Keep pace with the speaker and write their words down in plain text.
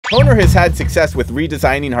Hohner has had success with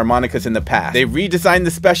redesigning harmonicas in the past. They redesigned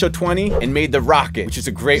the Special 20 and made the Rocket, which is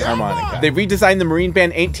a great harmonica. They redesigned the Marine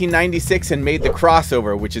Band 1896 and made the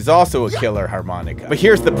Crossover, which is also a killer harmonica. But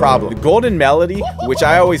here's the problem. The Golden Melody, which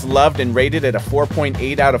I always loved and rated at a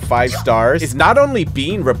 4.8 out of 5 stars, is not only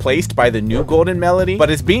being replaced by the new Golden Melody, but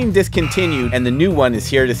is being discontinued and the new one is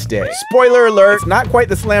here to stay. Spoiler alert, it's not quite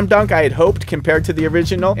the slam dunk I had hoped compared to the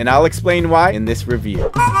original, and I'll explain why in this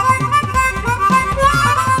review.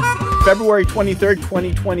 February 23rd,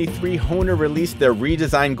 2023, Hohner released their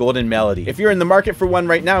redesigned Golden Melody. If you're in the market for one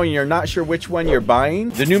right now and you're not sure which one you're buying,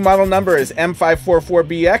 the new model number is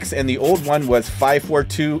M544BX and the old one was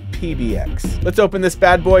 542PBX. Let's open this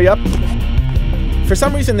bad boy up. For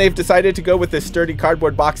some reason, they've decided to go with this sturdy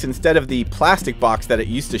cardboard box instead of the plastic box that it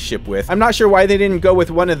used to ship with. I'm not sure why they didn't go with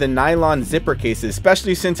one of the nylon zipper cases,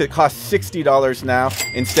 especially since it costs $60 now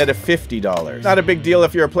instead of $50. Not a big deal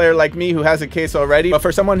if you're a player like me who has a case already, but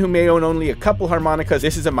for someone who may own only a couple harmonicas,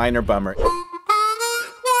 this is a minor bummer.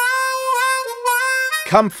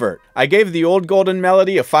 Comfort. I gave the old Golden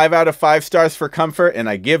Melody a 5 out of 5 stars for comfort, and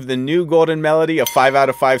I give the new Golden Melody a 5 out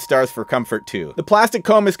of 5 stars for comfort too. The plastic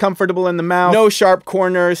comb is comfortable in the mouth, no sharp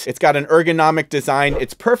corners, it's got an ergonomic design,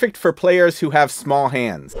 it's perfect for players who have small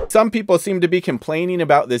hands. Some people seem to be complaining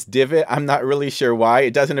about this divot, I'm not really sure why,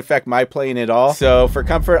 it doesn't affect my playing at all, so for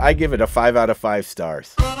comfort I give it a 5 out of 5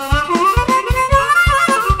 stars.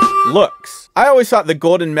 Looks. I always thought the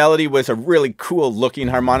Golden Melody was a really cool looking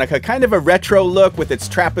harmonica, kind of a retro look with its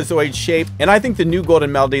trapezoid shape, and I think the new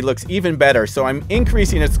Golden Melody looks even better, so I'm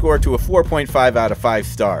increasing its score to a 4.5 out of 5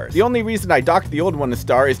 stars. The only reason I docked the old one a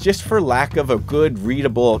star is just for lack of a good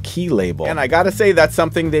readable key label, and I gotta say that's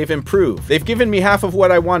something they've improved. They've given me half of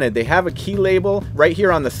what I wanted. They have a key label right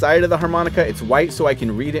here on the side of the harmonica. It's white so I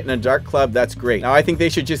can read it in a dark club. That's great. Now I think they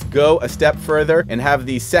should just go a step further and have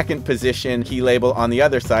the second position key label on the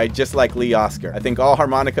other side, just like Lee Oscar. I think all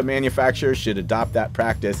harmonica manufacturers should adopt that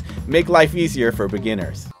practice. Make life easier for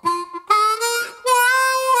beginners.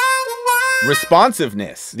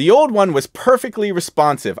 Responsiveness. The old one was perfectly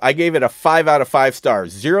responsive. I gave it a 5 out of 5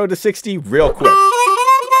 stars. 0 to 60 real quick.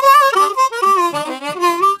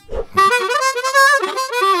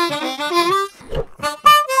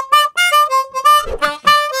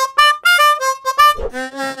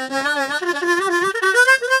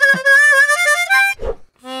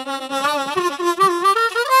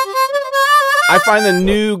 I find the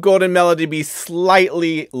new Golden Melody to be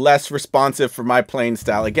slightly less responsive for my playing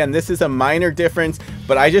style. Again, this is a minor difference,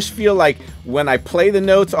 but I just feel like when I play the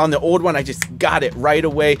notes on the old one, I just got it right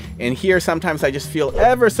away. And here, sometimes I just feel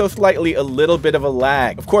ever so slightly a little bit of a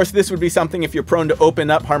lag. Of course, this would be something if you're prone to open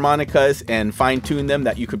up harmonicas and fine tune them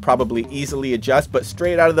that you could probably easily adjust, but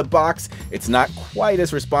straight out of the box, it's not quite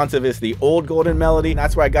as responsive as the old Golden Melody.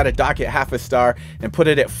 That's why I got to dock it half a star and put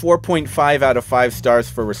it at 4.5 out of 5 stars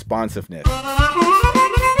for responsiveness.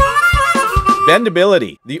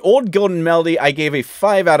 Bendability. The old Golden Melody, I gave a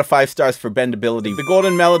 5 out of 5 stars for bendability. The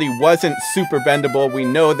Golden Melody wasn't super bendable. We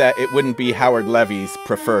know that it wouldn't be Howard Levy's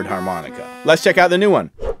preferred harmonica. Let's check out the new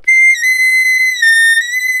one.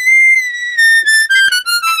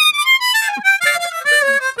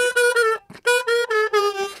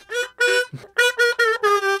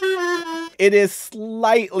 It is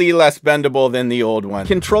slightly less bendable than the old one.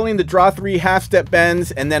 Controlling the draw 3 half-step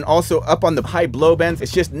bends and then also up on the high blow bends,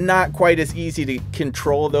 it's just not quite as easy to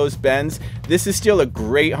control those bends. This is still a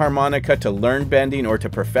great harmonica to learn bending or to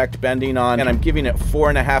perfect bending on, and I'm giving it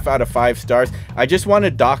 4.5 out of 5 stars. I just want to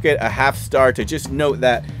dock it a half star to just note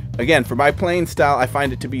that, again, for my playing style, I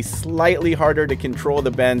find it to be slightly harder to control the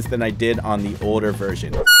bends than I did on the older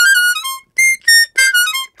version.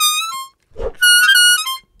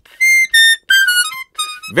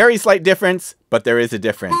 Very slight difference, but there is a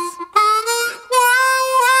difference.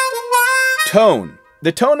 Tone.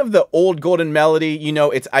 The tone of the old Golden Melody, you know,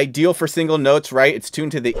 it's ideal for single notes, right? It's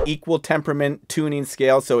tuned to the equal temperament tuning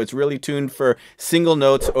scale, so it's really tuned for single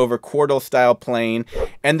notes over chordal style playing.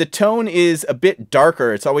 And the tone is a bit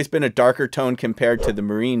darker. It's always been a darker tone compared to the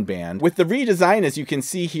Marine Band. With the redesign, as you can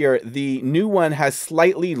see here, the new one has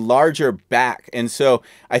slightly larger back, and so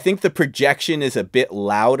I think the projection is a bit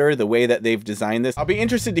louder the way that they've designed this. I'll be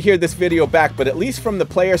interested to hear this video back, but at least from the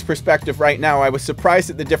player's perspective right now, I was surprised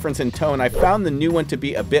at the difference in tone. I found the new one to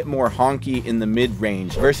be a bit more honky in the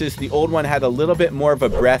mid-range versus the old one had a little bit more of a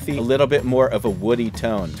breathy, a little bit more of a woody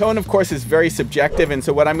tone. Tone, of course, is very subjective, and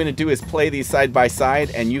so what I'm going to do is play these side by side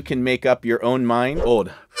and you can make up your own mind. Old.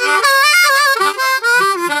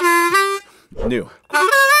 New.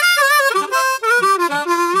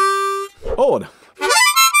 Old.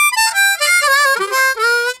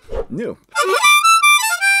 New.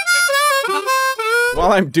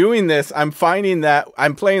 While I'm doing this, I'm finding that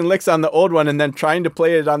I'm playing licks on the old one and then trying to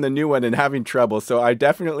play it on the new one and having trouble. So I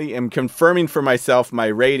definitely am confirming for myself my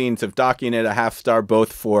ratings of docking it a half star,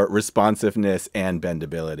 both for responsiveness and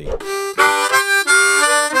bendability.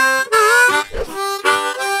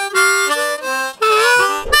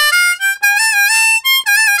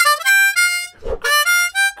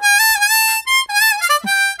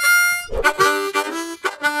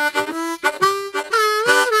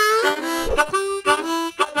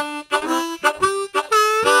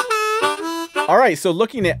 Alright, so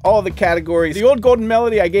looking at all the categories, the old Golden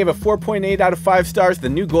Melody I gave a 4.8 out of 5 stars. The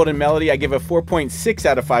new Golden Melody I give a 4.6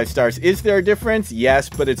 out of 5 stars. Is there a difference? Yes,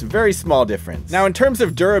 but it's a very small difference. Now in terms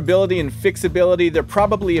of durability and fixability, they're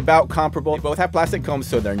probably about comparable. They both have plastic combs,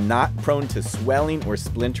 so they're not prone to swelling or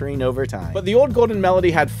splintering over time. But the old Golden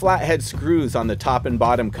Melody had flathead screws on the top and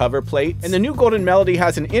bottom cover plate, and the new Golden Melody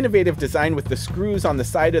has an innovative design with the screws on the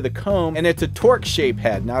side of the comb, and it's a torque shape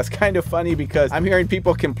head. Now it's kind of funny because I'm hearing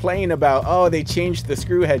people complain about, oh, they changed the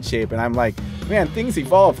screw head shape, and I'm like, man, things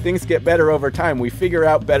evolve, things get better over time. We figure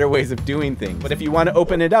out better ways of doing things. But if you want to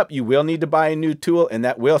open it up, you will need to buy a new tool, and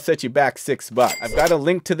that will set you back $6. I've got a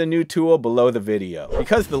link to the new tool below the video.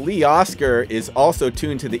 Because the Lee Oscar is also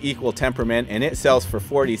tuned to the equal temperament and it sells for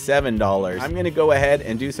 $47, I'm going to go ahead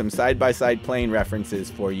and do some side-by-side playing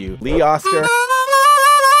references for you. Lee Oscar,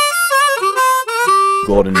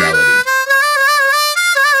 Golden Melody.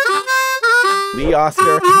 Lee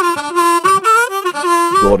Oscar,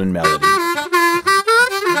 Golden Melody.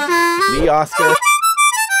 Lee Oscar,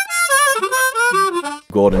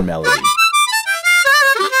 Golden Melody.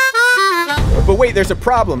 But wait, there's a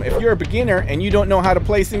problem. If you're a beginner and you don't know how to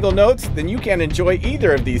play single notes, then you can't enjoy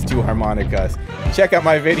either of these two harmonicas. Check out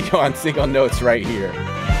my video on single notes right here.